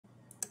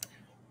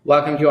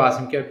Welcome to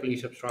Awesome Code.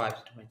 Please subscribe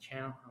to my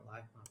channel and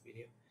like my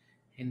video.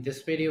 In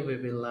this video, we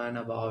will learn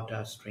about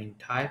string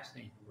types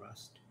in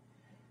Rust.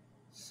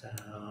 So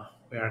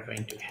we are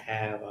going to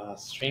have a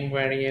string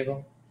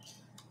variable,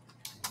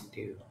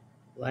 do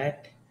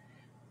let,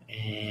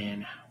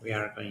 and we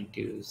are going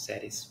to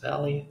set its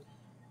value.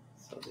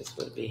 So this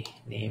will be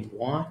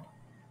name1,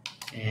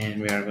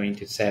 and we are going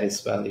to set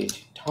its value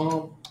to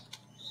Tom.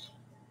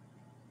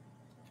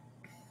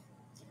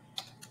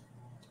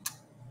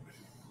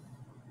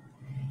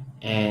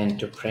 And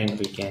to print,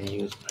 we can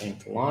use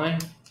print line.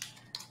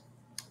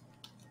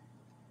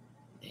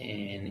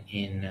 And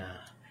in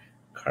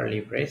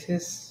curly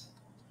braces,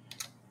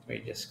 we're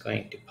just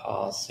going to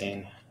pass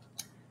in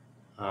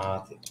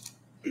our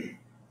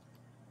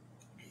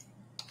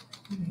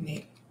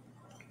name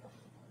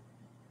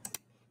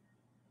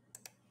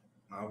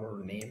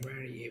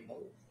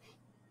variable,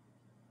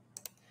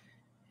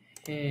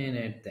 and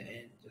at the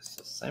end just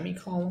a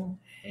semicolon,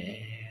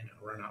 and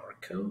run our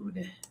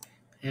code,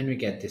 and we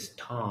get this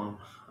Tom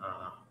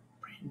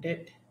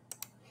printed.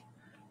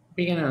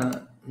 We're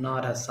gonna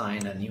not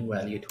assign a new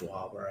value to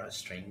our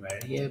string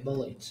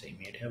variable, it's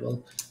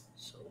immutable.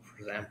 So for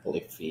example,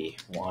 if we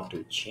want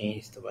to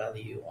change the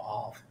value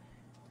of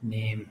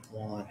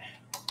name1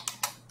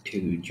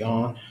 to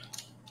John,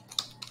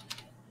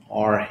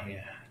 or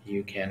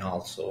you can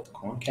also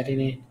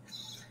concatenate.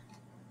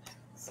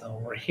 So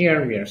over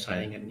here we are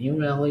assigning a new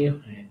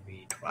value, and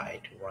we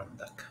try to run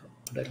the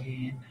code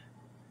again,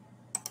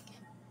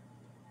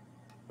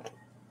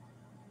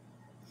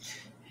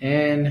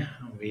 and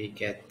we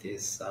get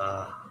this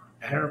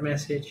error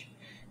message: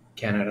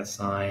 cannot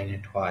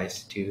assign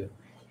twice to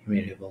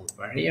immutable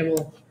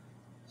variable.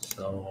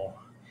 So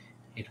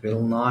it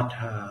will not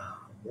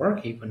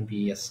work even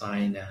we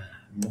assign a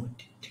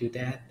mut to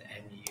that,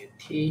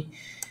 mut.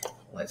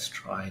 Let's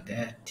try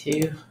that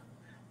too.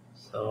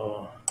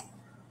 So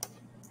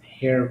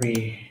here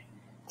we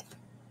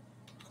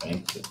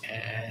going to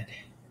add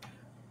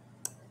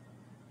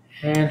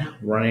and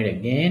run it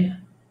again.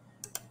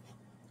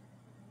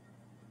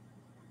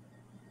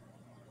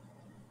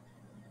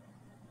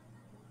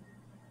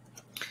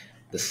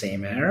 The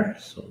same error,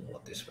 so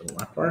this will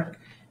not work.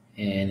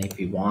 And if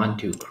we want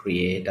to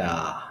create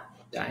a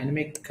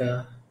dynamic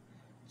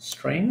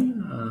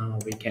string,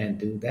 we can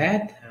do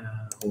that,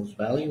 whose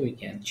value we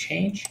can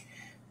change.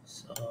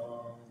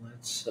 So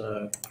let's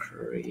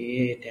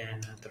create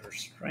another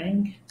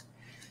string,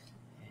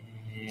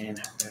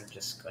 and we're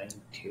just going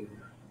to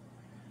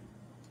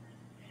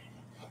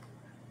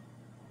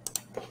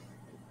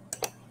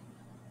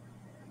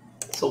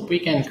so we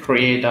can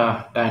create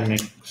a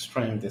dynamic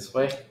string this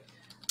way.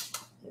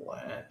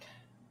 Let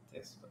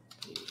this would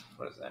be,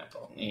 for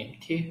example,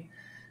 name2.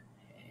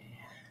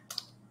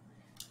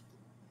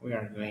 We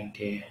are going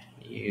to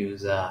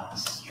use a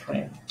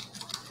string,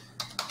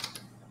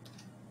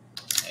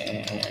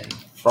 and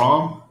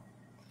from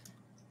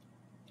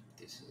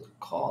this is a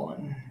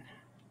colon,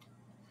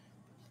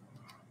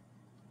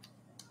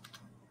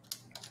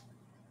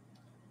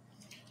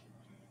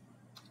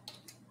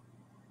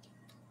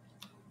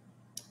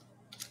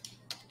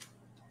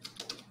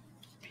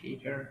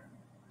 Peter,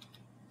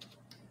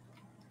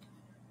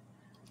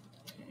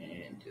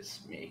 and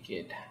just make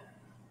it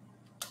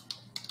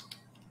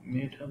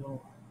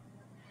mutable.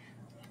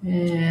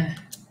 And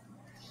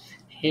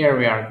here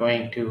we are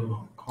going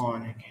to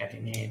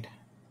concatenate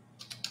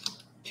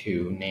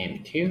to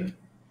name2,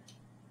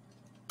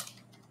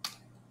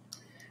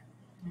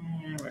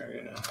 and we're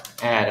going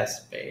to add a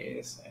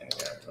space, and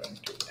we're going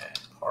to add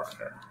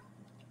Parker.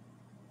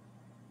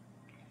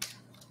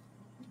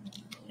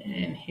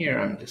 And here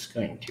I'm just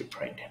going to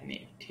print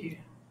name2.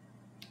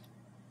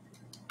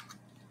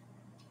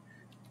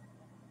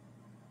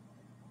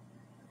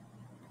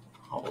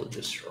 I will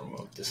just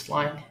remove this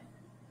line.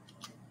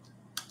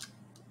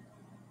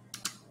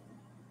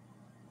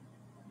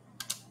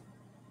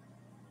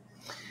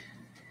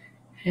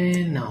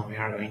 And now we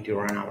are going to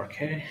run our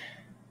code.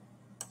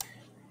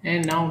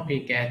 And now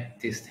we get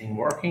this thing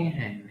working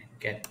and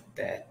get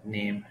that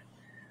name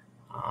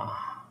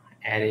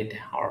added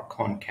or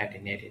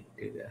concatenated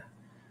to the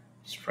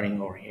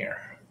string over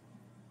here.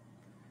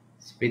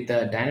 So with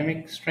the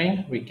dynamic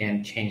string, we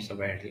can change the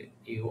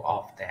value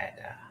of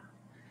that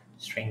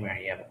string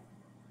variable.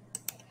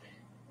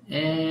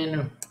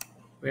 And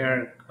we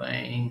are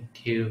going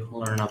to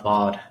learn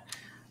about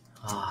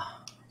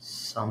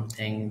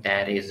something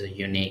that is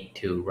unique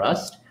to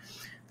Rust.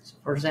 So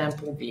for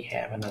example, we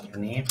have another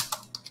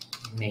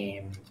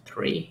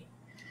name3,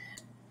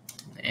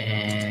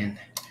 and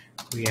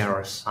we are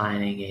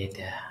assigning it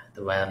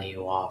the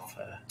value of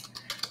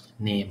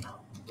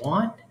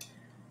name1.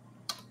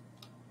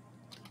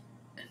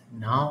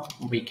 Now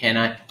we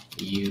cannot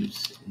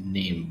use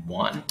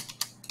name1.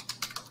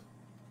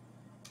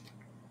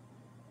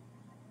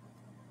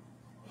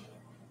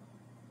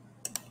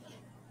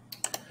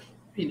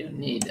 We don't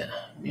need a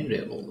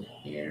mutable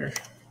here.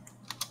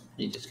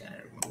 You just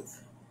gotta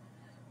remove.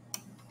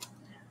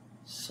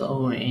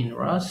 So in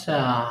Rust,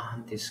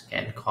 this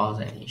can cause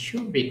an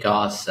issue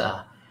because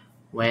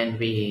when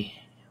we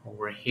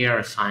over here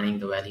assigning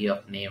the value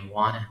of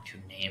name1 to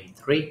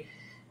name3,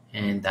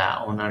 and the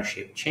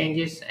ownership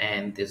changes,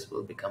 and this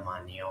will become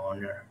a new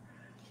owner.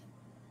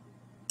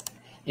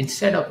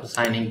 Instead of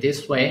assigning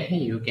this way,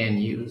 you can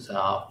use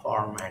a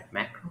format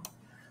macro.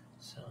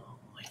 So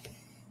like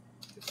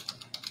this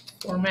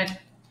format,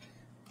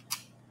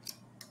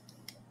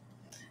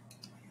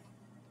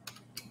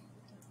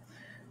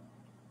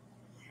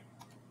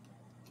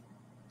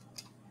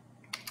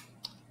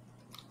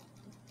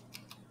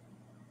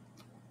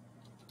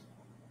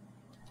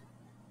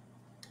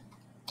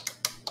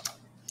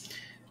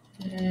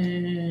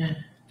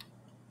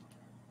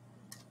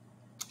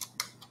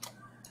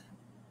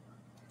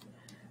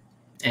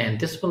 and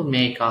this will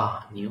make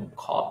a new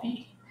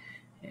copy,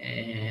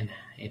 and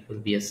it will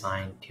be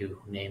assigned to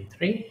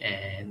name3,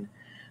 and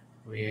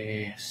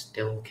we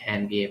still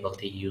can be able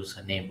to use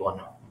a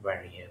name1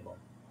 variable.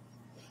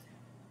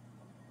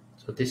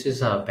 So this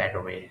is a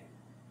better way.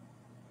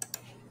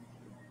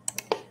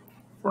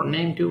 For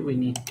name2, we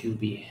need to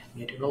be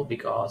mutable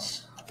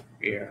because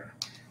we're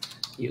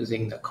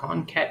using the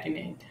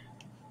concatenate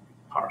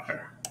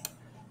Parker,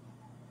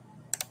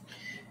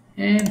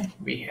 and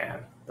we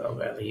have the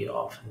value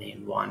of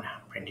name1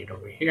 printed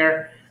over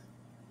here.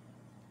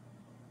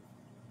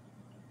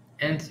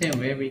 And same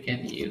way we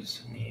can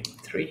use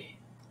name3.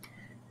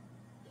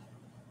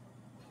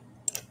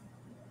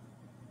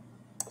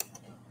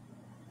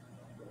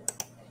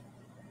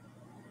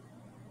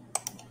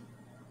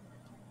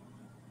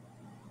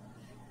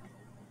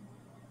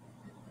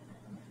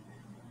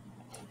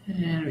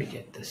 And we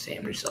get the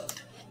same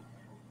result.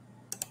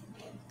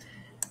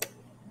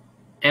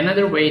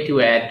 Another way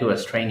to add to a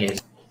string is,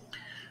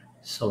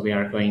 so we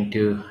are going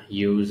to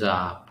use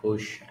a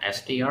push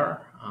str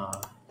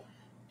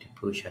to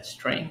push a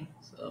string.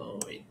 So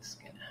it's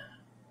gonna,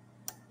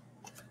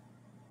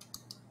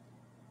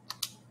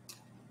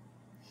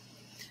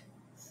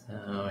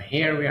 so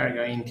here we are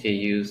going to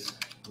use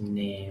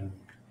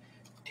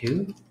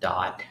name2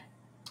 dot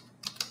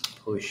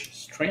push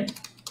string,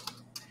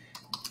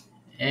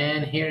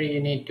 and here you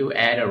need to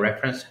add a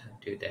reference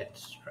to that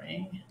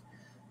string.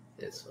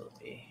 This will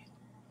be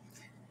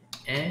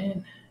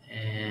and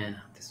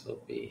this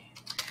will be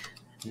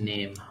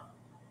name1.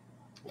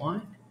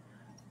 I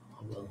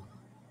will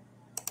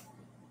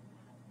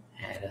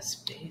add a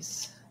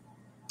space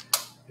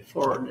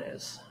before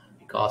this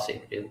because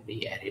it will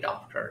be added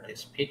after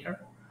this picker,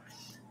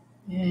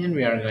 and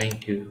we are going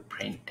to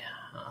print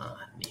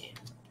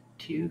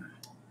name2.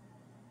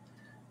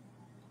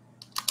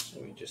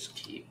 So we just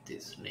keep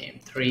this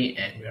name3,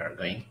 and we are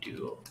going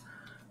to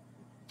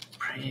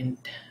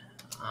print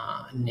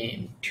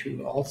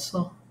name2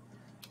 also.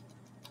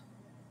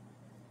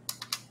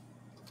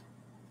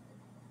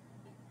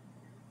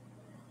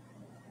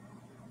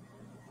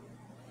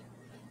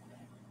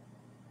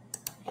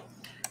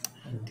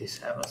 And this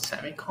have a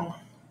semicolon.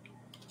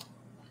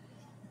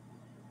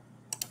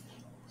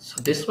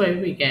 So this way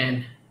we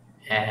can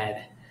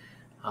add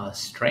a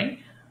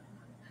string.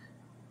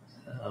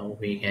 So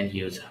we can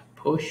use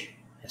push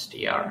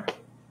str.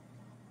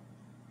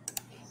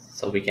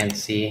 So we can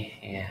see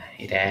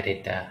it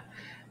added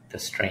the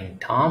string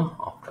Tom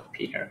after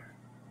Peter.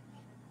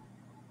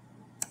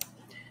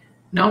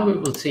 Now we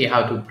will see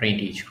how to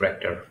print each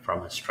character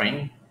from a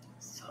string.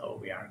 So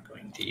we are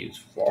going to use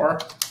for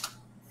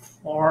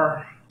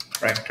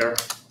character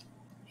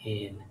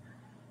in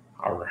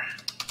our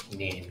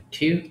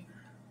name2.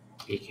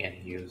 We can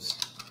use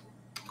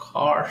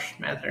cars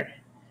method,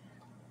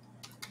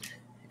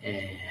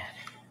 and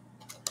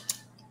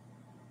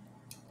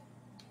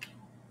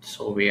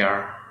so we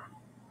are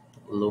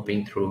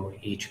looping through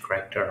each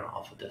character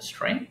of the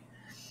string,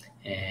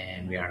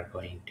 and we are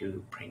going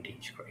to print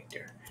each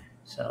character.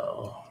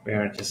 So we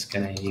are just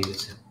gonna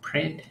use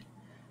print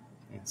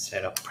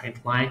instead of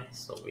print line,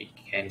 so we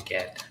can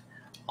get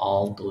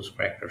all those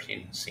characters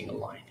in a single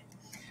line.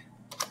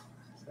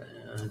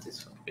 So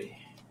this will be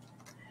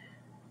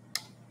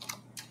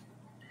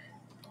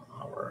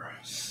our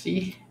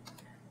C,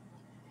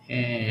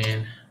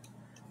 and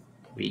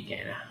we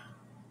can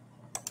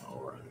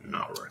run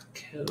our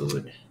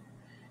code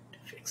to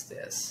fix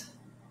this.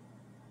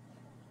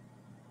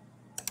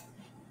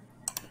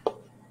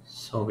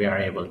 So we are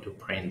able to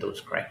print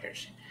those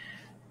characters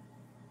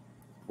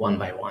one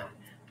by one.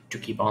 To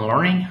keep on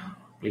learning,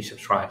 please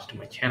subscribe to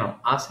my channel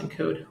Awesome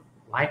Code,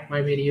 like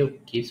my video,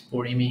 keep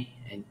supporting me,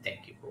 and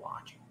thank you for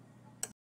watching.